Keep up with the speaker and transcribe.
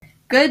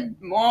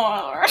Good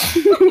morning.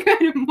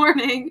 Good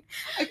morning.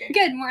 Okay.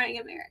 Good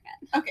morning, America.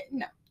 Okay,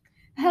 no.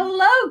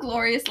 Hello,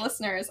 glorious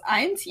listeners.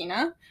 I'm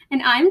Tina.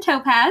 And I'm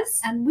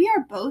Topaz. And we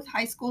are both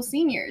high school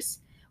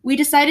seniors. We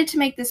decided to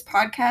make this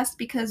podcast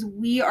because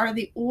we are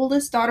the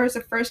oldest daughters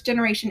of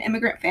first-generation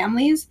immigrant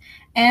families,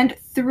 and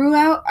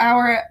throughout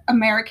our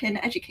American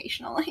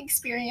educational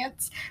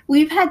experience,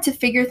 we've had to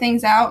figure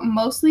things out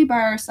mostly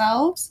by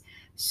ourselves.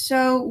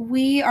 So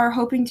we are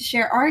hoping to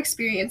share our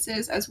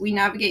experiences as we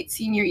navigate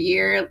senior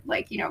year,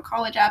 like,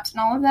 college apps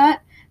and all of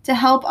that, to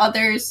help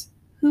others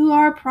who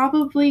are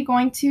probably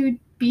going to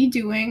be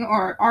doing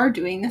or are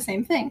doing the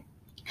same thing.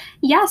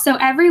 Yeah, so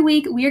every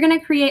week we are going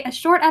to create a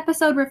short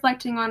episode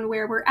reflecting on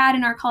where we're at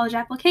in our college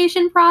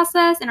application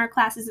process, in our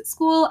classes at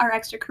school, our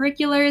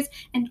extracurriculars,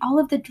 and all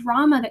of the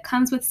drama that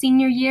comes with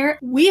senior year.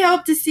 We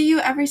hope to see you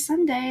every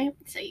Sunday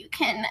so you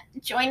can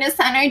join us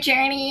on our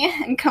journey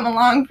and come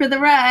along for the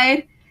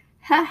ride.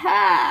 Ha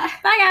ha!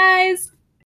 Bye, guys!